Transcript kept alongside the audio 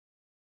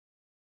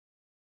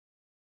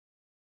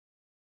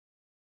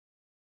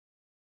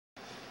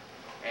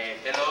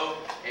Hello,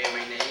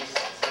 my name is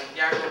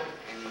Santiago,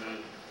 and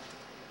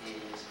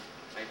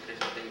my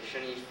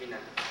presentation is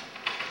final.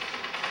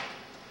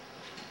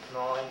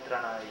 No entra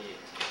nadie.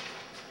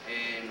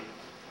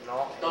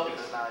 No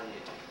Topics. entra nadie.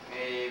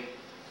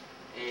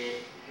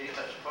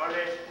 Heritage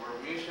College,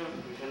 World Museum,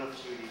 Museum of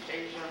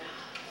Civilization,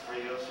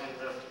 Radio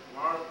Center of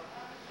North,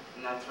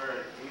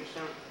 Natural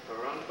Museum,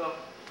 Toronto,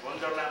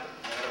 Wonderland,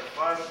 Niagara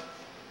Falls,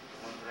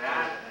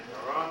 Montreal,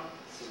 Toronto,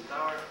 Sea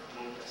Tower,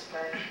 Mount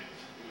Sky.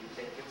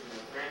 Thank you to my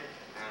friend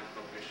and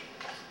conclusion.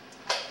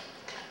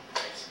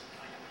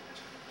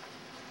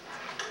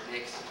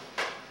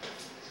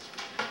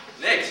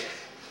 Next.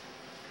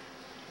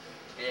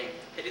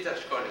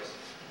 Heritage College.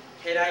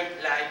 Here I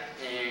like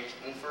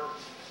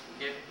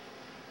unforgettable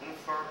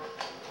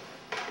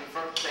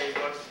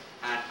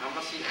and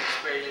amazing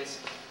experience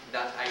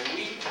that I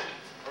will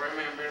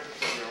remember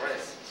for the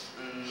rest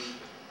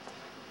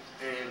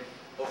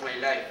of my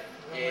life.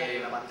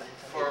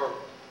 For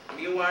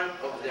me, one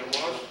of the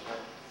most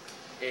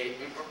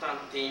important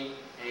thing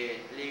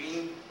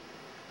living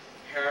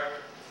here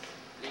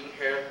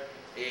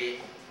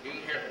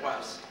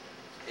was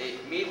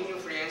meet new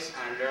friends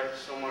and learn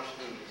so much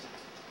English.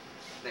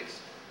 Next,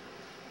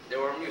 the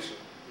World Museum.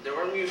 The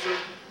World Museum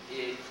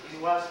it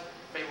was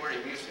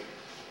favorite museum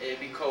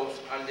because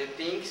all the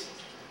things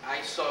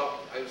I saw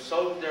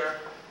there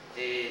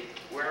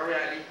were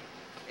really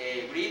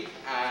great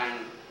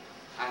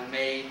and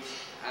made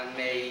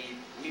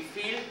me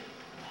feel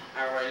a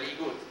really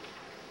good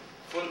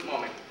fun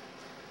moment.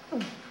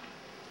 Okay.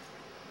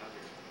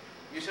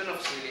 Museum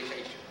of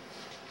Civilization.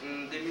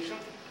 The Museum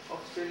of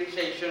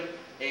Civilization,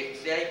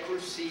 there I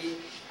could see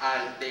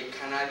the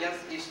Canadian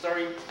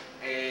history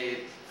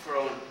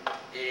from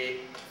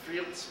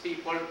first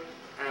people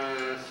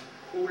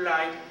who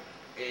like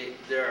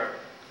there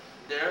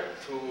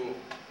to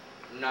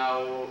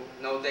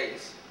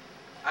nowadays.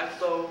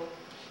 Although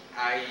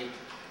I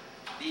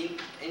didn't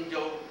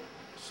enjoy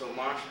so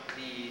much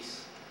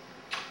this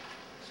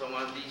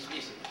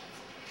visit.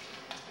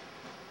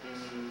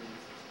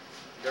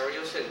 The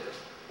Radio Center.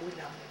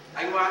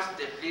 I was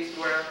the place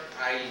where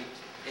I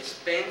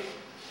spent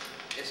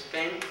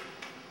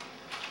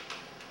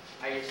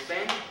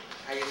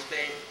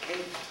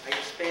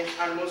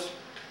almost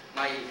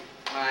my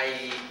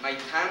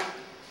time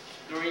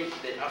during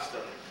the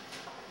afternoon.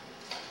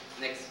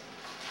 Next,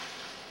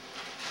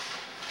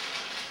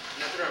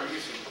 Natural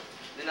Museum.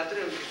 The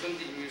Natural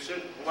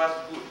Museum was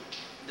good.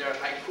 There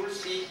I could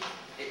see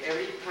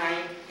every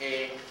time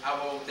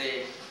about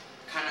the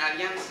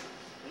Canadians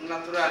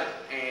natural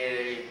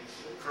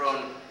from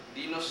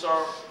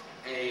dinosaurs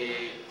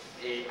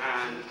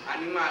and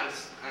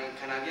animals and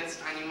Canadian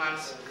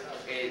animals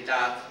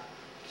that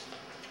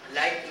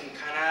like in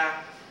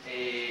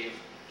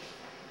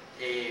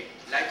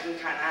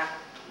Canada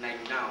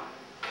like now.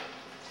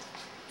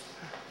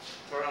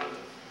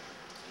 Toronto.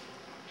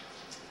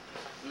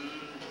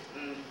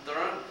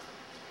 Toronto,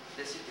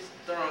 the city of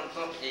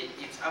Toronto,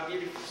 it's a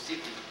beautiful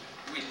city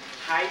with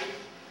high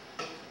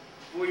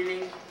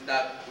building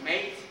that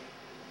made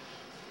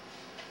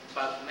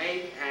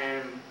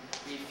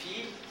me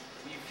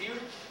feel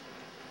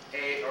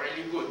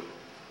really good.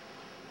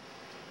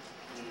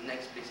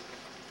 Next, please.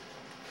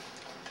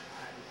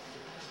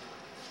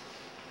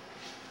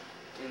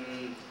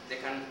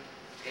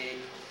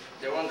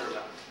 The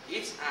Wonderland.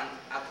 It's an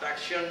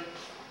attraction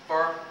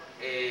park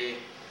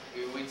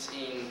which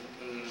in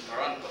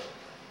Toronto.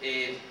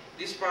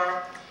 This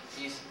park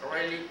is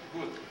really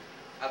good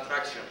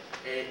attraction.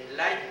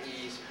 Light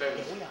is very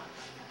good.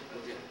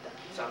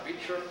 It's a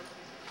picture.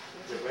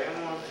 The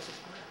Raymond.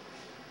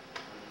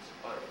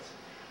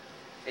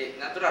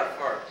 Natural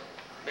Park.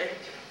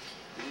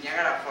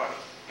 Niagara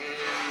Falls.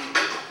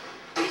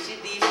 Visit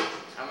this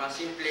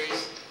amazing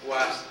place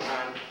was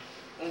an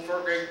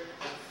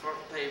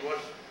unforgettable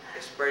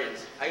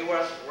experience. I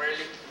was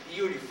really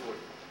beautiful.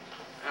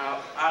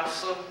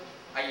 Also,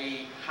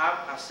 I have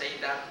to say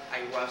that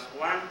I was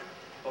one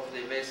of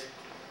the best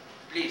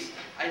places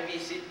I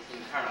visit in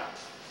Canada.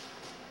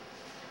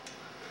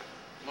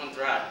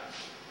 Montreal.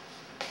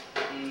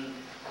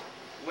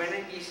 When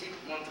I visit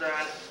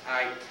Montreal,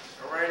 I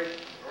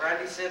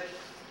really said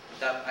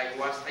that I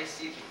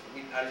sit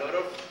with a lot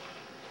of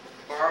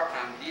bar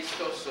and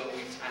disco, so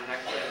it's an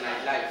actual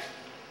nightlife.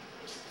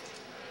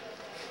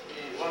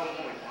 One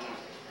moment.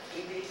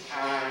 In this,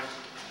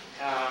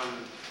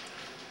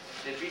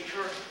 the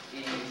picture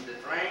is the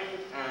train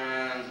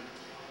and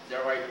the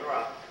right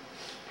road.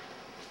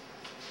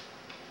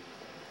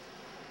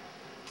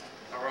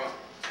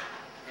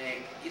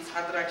 It's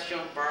attraction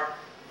park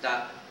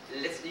that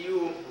lets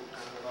you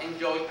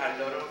enjoy a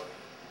lot of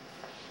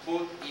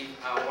food in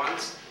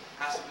once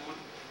as good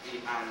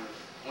and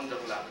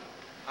Wonderland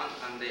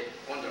and the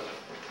Wonderland.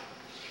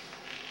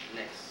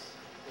 Next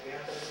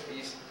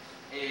is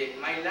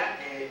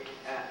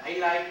I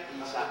like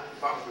is a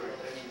burger.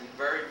 It's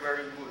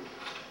very good.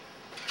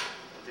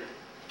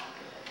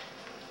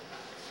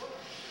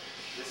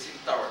 The Sea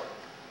Tower.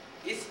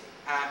 It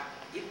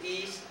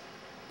is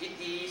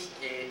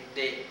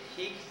the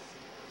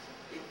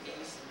It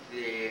is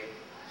the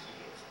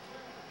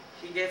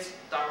he gets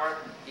towered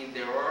in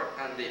the roar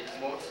and the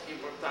most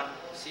important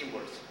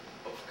symbols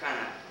of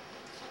Canada.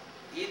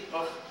 It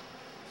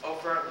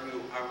offers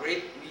you a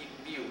great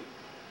view,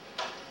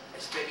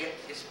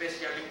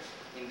 especially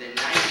in the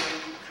night when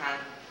you can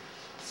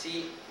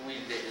see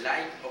with the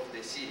light of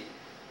the city.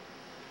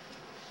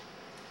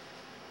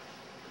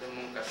 The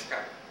Moon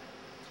Cascade.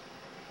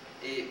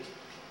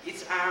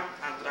 It's an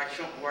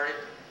attraction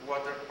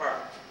water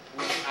park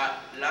with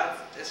a large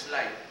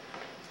slide.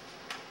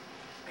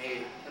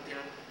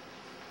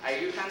 As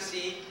you can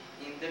see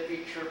in the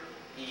picture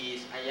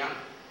is a young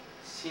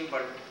symbol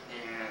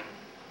and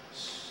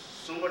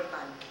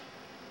summertime.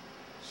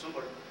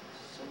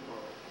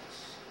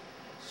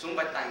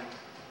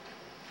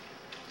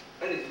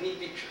 And it's me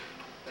picture.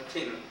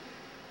 Continue.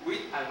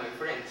 With my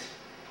friends.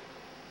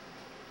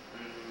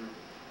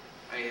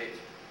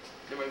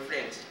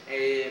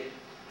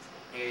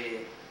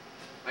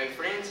 My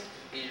friends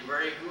is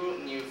very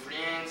good. New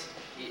friends.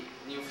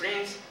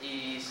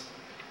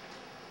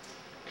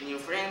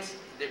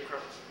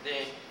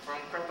 From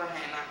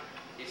Cartagena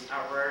is a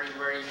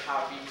very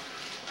happy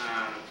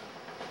and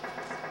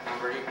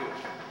very good.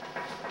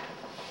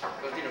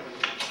 Continue.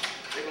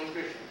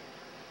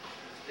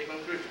 The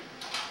conclusion.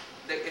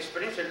 The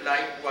experience of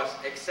life was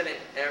excellent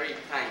every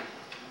time.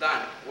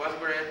 Dan was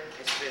great,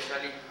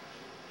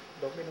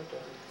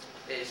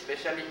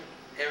 especially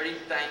every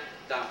time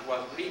Dan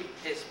was great,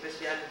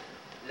 especially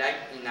like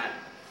in a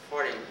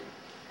foreign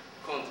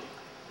country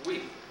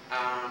with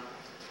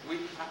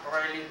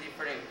really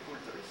different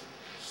cultures.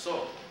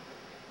 So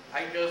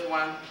I just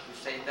want to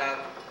say that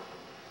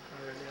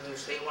to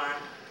say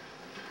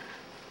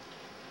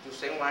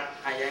one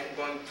I am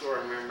going to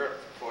remember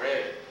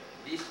forever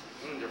this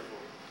wonderful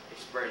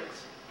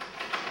experience.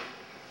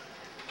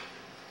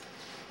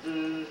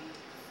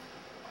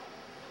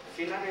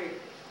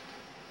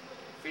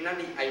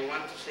 Finally, I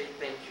want to say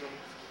thank you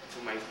to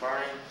my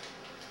parents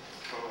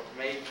for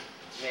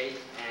making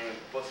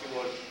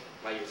possible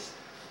my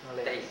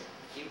stay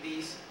in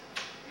this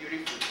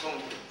beautiful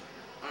country.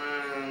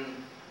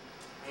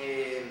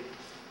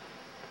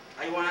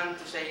 I want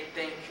to say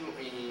thank you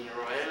in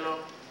Roello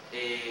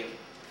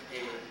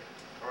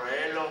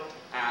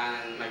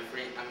and my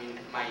friend,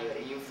 my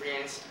new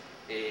friends,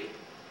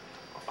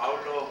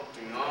 Paulo,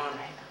 Pinon,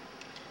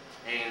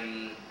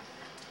 and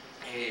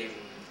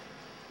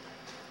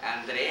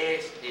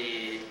Andres,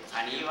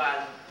 Aníbal.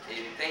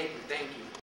 Thank you.